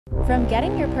From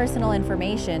getting your personal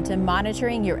information to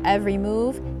monitoring your every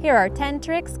move, here are 10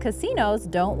 tricks casinos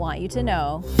don't want you to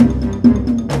know.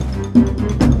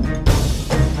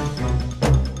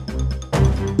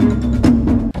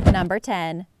 Number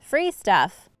 10. Free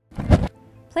stuff.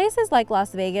 Places like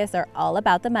Las Vegas are all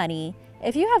about the money.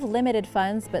 If you have limited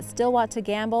funds but still want to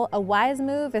gamble, a wise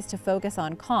move is to focus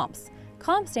on comps.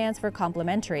 Comp stands for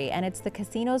complementary, and it's the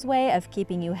casino's way of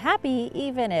keeping you happy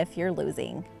even if you're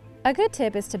losing. A good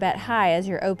tip is to bet high as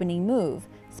your opening move.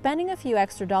 Spending a few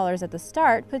extra dollars at the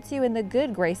start puts you in the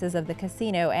good graces of the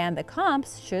casino, and the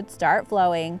comps should start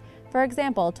flowing. For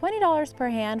example, $20 per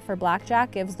hand for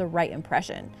blackjack gives the right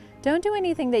impression. Don't do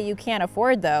anything that you can't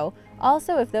afford though.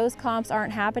 Also, if those comps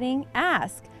aren't happening,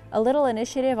 ask. A little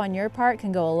initiative on your part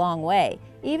can go a long way.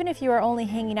 Even if you are only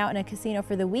hanging out in a casino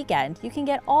for the weekend, you can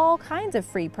get all kinds of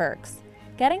free perks.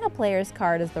 Getting a player's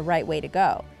card is the right way to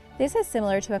go. This is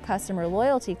similar to a customer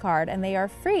loyalty card, and they are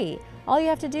free. All you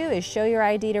have to do is show your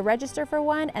ID to register for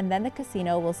one, and then the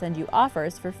casino will send you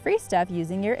offers for free stuff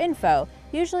using your info,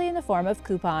 usually in the form of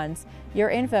coupons. Your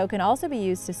info can also be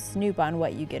used to snoop on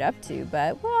what you get up to,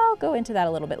 but we'll go into that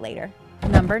a little bit later.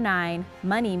 Number 9.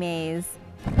 Money maze.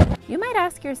 You might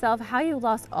ask yourself how you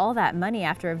lost all that money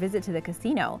after a visit to the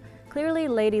casino. Clearly,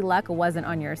 Lady Luck wasn't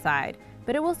on your side,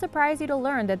 but it will surprise you to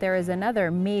learn that there is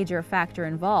another major factor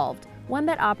involved, one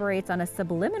that operates on a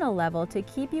subliminal level to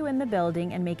keep you in the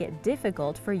building and make it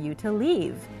difficult for you to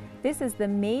leave. This is the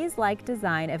maze-like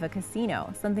design of a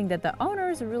casino, something that the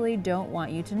owners really don't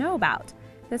want you to know about.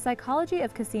 The psychology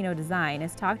of casino design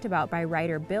is talked about by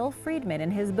writer Bill Friedman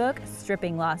in his book,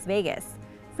 Stripping Las Vegas.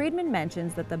 Friedman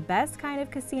mentions that the best kind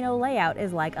of casino layout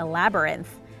is like a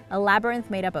labyrinth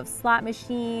made up of slot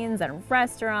machines and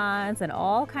restaurants and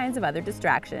all kinds of other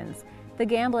distractions. The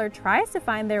gambler tries to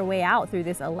find their way out through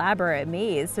this elaborate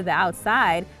maze to the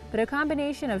outside, but a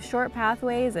combination of short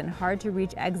pathways and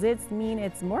hard-to-reach exits mean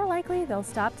it's more likely they'll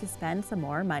stop to spend some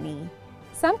more money.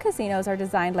 Some casinos are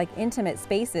designed like intimate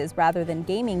spaces rather than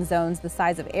gaming zones the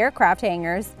size of aircraft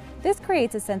hangars. This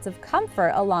creates a sense of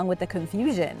comfort along with the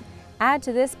confusion. Add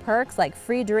to this perks like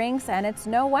free drinks, and it's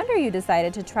no wonder you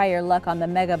decided to try your luck on the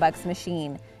Megabucks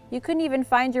machine. You couldn't even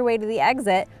find your way to the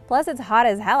exit, plus it's hot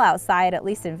as hell outside, at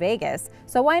least in Vegas,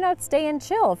 so why not stay and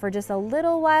chill for just a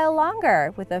little while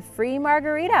longer with a free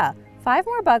margarita? $5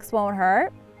 more won't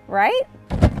hurt, right?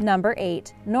 Number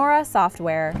 8. Nora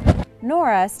software.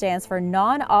 NORA stands for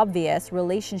Non-Obvious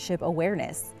Relationship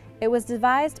Awareness. It was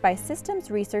devised by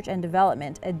Systems Research and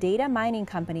Development, a data mining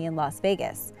company in Las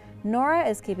Vegas. NORA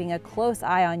is keeping a close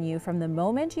eye on you from the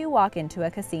moment you walk into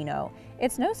a casino.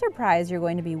 It's no surprise you're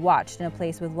going to be watched in a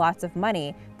place with lots of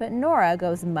money, but NORA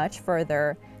goes much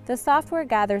further. The software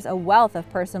gathers a wealth of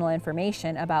personal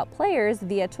information about players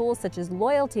via tools such as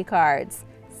loyalty cards.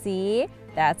 See?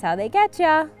 That's how they get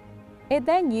ya. It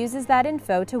then uses that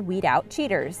info to weed out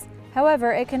cheaters.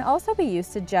 However, it can also be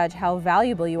used to judge how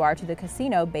valuable you are to the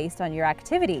casino based on your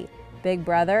activity. Big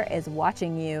Brother is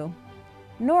watching you.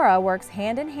 NORA works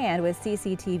hand in hand with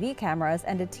CCTV cameras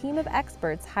and a team of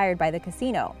experts hired by the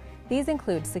casino. These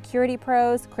include security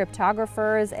pros,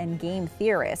 cryptographers, and game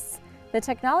theorists. The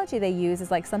technology they use is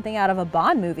like something out of a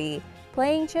Bond movie.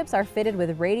 Playing chips are fitted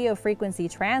with radio frequency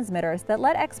transmitters that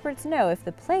let experts know if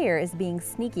the player is being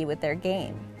sneaky with their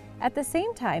game. At the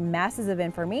same time, masses of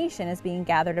information is being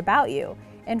gathered about you.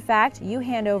 In fact, you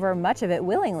hand over much of it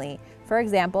willingly. For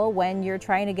example, when you're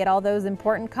trying to get all those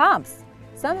important comps.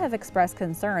 Some have expressed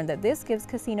concern that this gives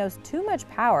casinos too much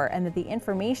power and that the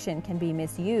information can be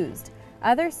misused.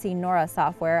 Others see NORA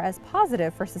software as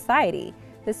positive for society.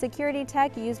 The security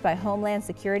tech used by Homeland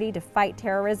Security to fight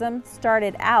terrorism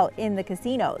started out in the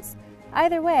casinos.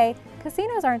 Either way,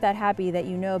 casinos aren't that happy that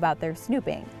you know about their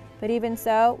snooping. But even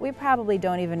so, we probably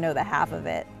don't even know the half of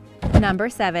it. Number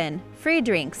 7. Free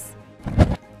drinks.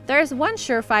 There's one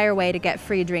surefire way to get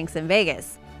free drinks in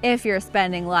Vegas, if you're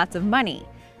spending lots of money.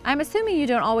 I'm assuming you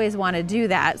don't always want to do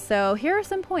that, so here are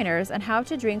some pointers on how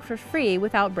to drink for free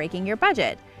without breaking your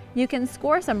budget. You can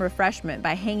score some refreshment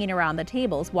by hanging around the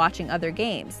tables watching other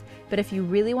games, but if you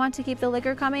really want to keep the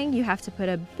liquor coming, you have to put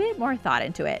a bit more thought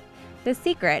into it. The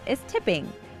secret is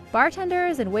tipping.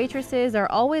 Bartenders and waitresses are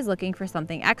always looking for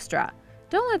something extra.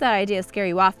 Don't let that idea scare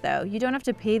you off though. You don't have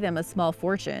to pay them a small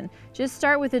fortune. Just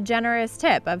start with a generous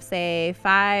tip of say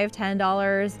 $5,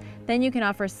 $10. Then you can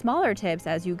offer smaller tips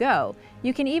as you go.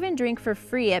 You can even drink for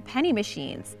free at penny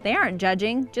machines. They aren't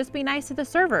judging, just be nice to the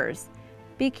servers.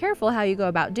 Be careful how you go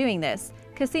about doing this.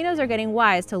 Casinos are getting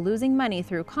wise to losing money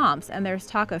through comps, and there's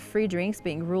talk of free drinks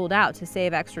being ruled out to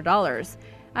save extra dollars.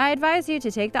 I advise you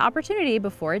to take the opportunity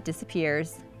before it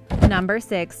disappears. Number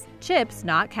 6. Chips,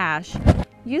 not cash.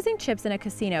 Using chips in a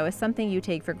casino is something you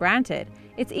take for granted.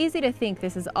 It's easy to think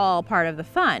this is all part of the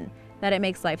fun, that it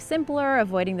makes life simpler,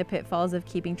 avoiding the pitfalls of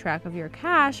keeping track of your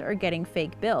cash or getting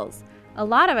fake bills. A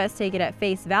lot of us take it at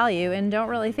face value and don't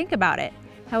really think about it.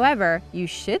 However, you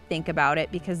should think about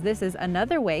it because this is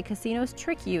another way casinos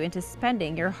trick you into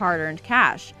spending your hard-earned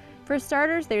cash. For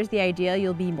starters, there's the idea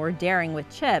you'll be more daring with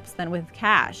chips than with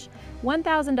cash.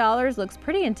 $1,000 looks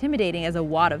pretty intimidating as a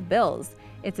wad of bills.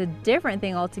 It's a different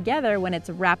thing altogether when it's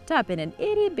wrapped up in an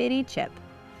itty-bitty chip.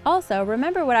 Also,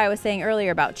 remember what I was saying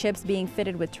earlier about chips being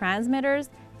fitted with transmitters?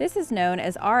 This is known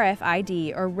as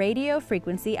RFID, or Radio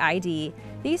Frequency ID.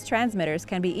 These transmitters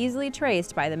can be easily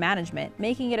traced by the management,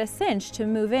 making it a cinch to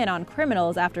move in on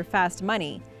criminals after fast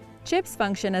money. Chips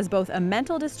function as both a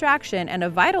mental distraction and a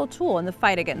vital tool in the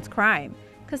fight against crime.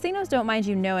 Casinos don't mind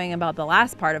you knowing about the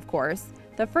last part, of course.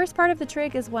 The first part of the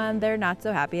trick is one they're not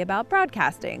so happy about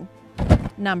broadcasting.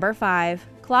 Number 5.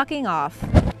 Clocking off.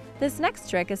 This next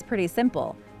trick is pretty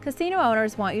simple. Casino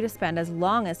owners want you to spend as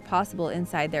long as possible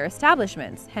inside their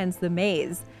establishments, hence the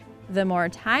maze. The more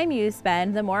time you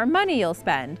spend, the more money you'll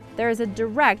spend. There is a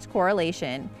direct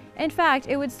correlation. In fact,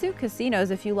 it would suit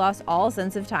casinos if you lost all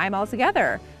sense of time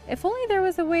altogether. If only there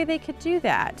was a way they could do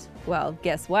that. Well,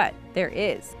 guess what? There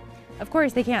is. Of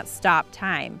course, they can't stop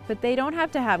time, but they don't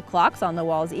have to have clocks on the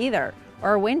walls either,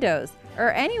 or windows,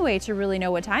 or any way to really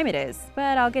know what time it is,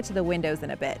 but I'll get to the windows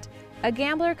in a bit. A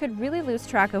gambler could really lose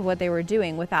track of what they were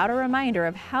doing without a reminder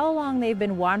of how long they've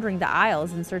been wandering the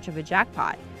aisles in search of a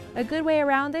jackpot. A good way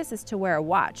around this is to wear a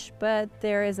watch, but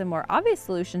there is a more obvious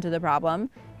solution to the problem.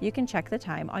 You can check the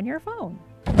time on your phone.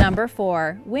 Number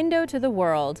 4. Window to the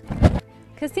world.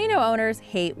 Casino owners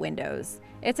hate windows.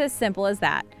 It's as simple as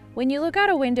that. When you look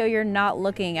out a window, you're not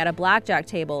looking at a blackjack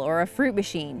table or a fruit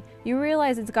machine. You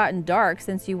realize it's gotten dark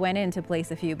since you went in to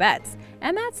place a few bets,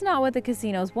 and that's not what the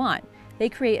casinos want. They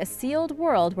create a sealed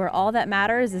world where all that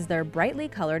matters is their brightly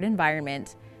colored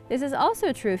environment. This is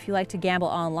also true if you like to gamble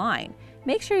online.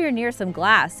 Make sure you're near some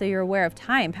glass so you're aware of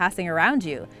time passing around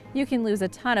you. You can lose a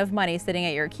ton of money sitting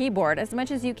at your keyboard as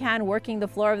much as you can working the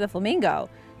floor of the Flamingo.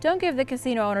 Don't give the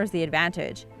casino owners the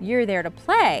advantage. You're there to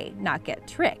play, not get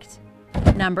tricked.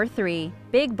 Number 3.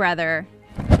 Big Brother.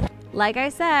 Like I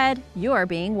said, you're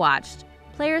being watched.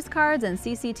 Players' cards and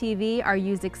CCTV are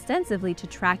used extensively to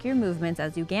track your movements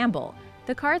as you gamble.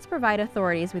 The cards provide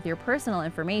authorities with your personal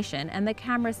information, and the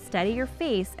cameras study your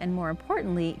face and, more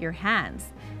importantly, your hands.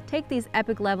 Take these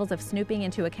epic levels of snooping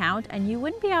into account, and you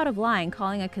wouldn't be out of line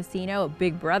calling a casino a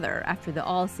Big Brother after the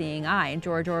all-seeing eye in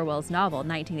George Orwell's novel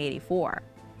 1984.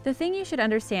 The thing you should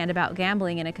understand about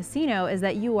gambling in a casino is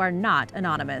that you are not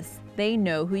anonymous. They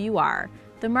know who you are.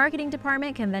 The marketing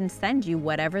department can then send you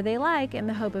whatever they like in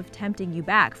the hope of tempting you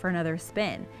back for another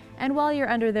spin. And while you're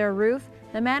under their roof,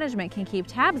 the management can keep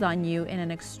tabs on you in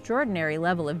an extraordinary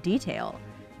level of detail.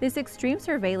 This extreme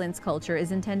surveillance culture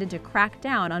is intended to crack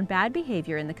down on bad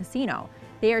behavior in the casino.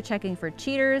 They are checking for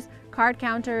cheaters, card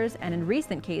counters, and in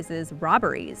recent cases,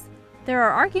 robberies. There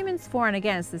are arguments for and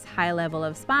against this high level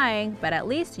of spying, but at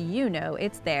least you know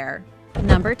it's there.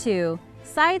 Number 2.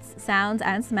 Sights, sounds,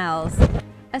 and smells.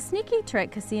 A sneaky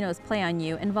trick casinos play on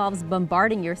you involves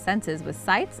bombarding your senses with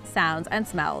sights, sounds, and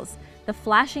smells. The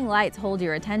flashing lights hold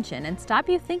your attention and stop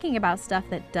you thinking about stuff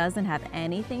that doesn't have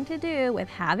anything to do with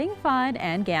having fun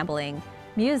and gambling.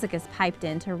 Music is piped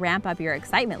in to ramp up your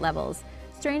excitement levels.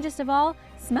 Strangest of all,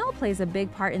 smell plays a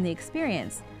big part in the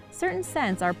experience. Certain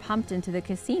scents are pumped into the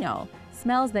casino.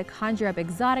 Smells that conjure up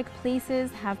exotic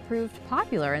places have proved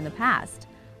popular in the past.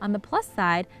 On the plus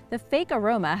side, the fake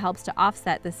aroma helps to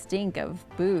offset the stink of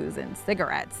booze and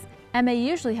cigarettes. And they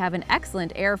usually have an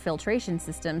excellent air filtration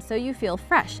system so you feel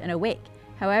fresh and awake.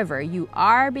 However, you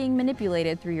are being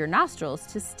manipulated through your nostrils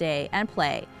to stay and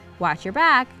play. Watch your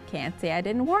back, can't say I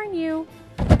didn't warn you.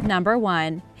 Number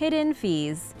 1. Hidden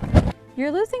fees.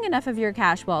 You're losing enough of your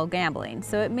cash while gambling,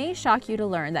 so it may shock you to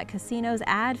learn that casinos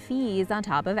add fees on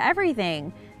top of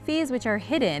everything. Fees which are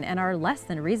hidden and are less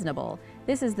than reasonable.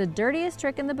 This is the dirtiest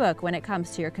trick in the book when it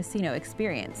comes to your casino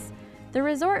experience. The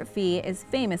resort fee is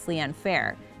famously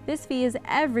unfair. This fee is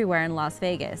everywhere in Las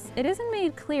Vegas. It isn't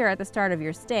made clear at the start of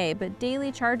your stay, but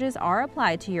daily charges are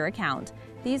applied to your account.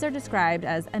 These are described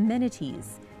as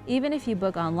amenities. Even if you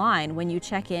book online, when you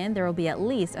check in, there will be at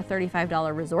least a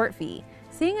 $35 resort fee.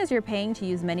 Seeing as you're paying to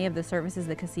use many of the services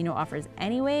the casino offers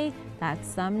anyway, that's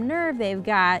some nerve they've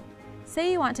got.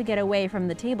 Say you want to get away from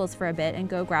the tables for a bit and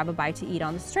go grab a bite to eat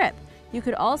on the strip. You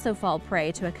could also fall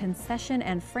prey to a concession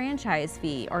and franchise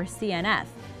fee, or CNF.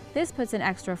 This puts an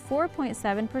extra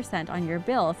 4.7% on your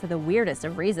bill for the weirdest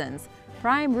of reasons.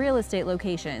 Prime real estate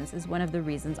locations is one of the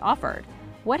reasons offered.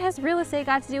 What has real estate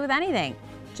got to do with anything?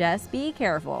 Just be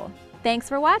careful. Thanks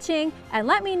for watching, and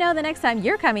let me know the next time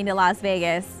you're coming to Las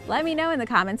Vegas. Let me know in the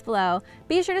comments below.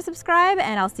 Be sure to subscribe,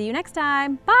 and I'll see you next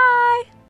time. Bye!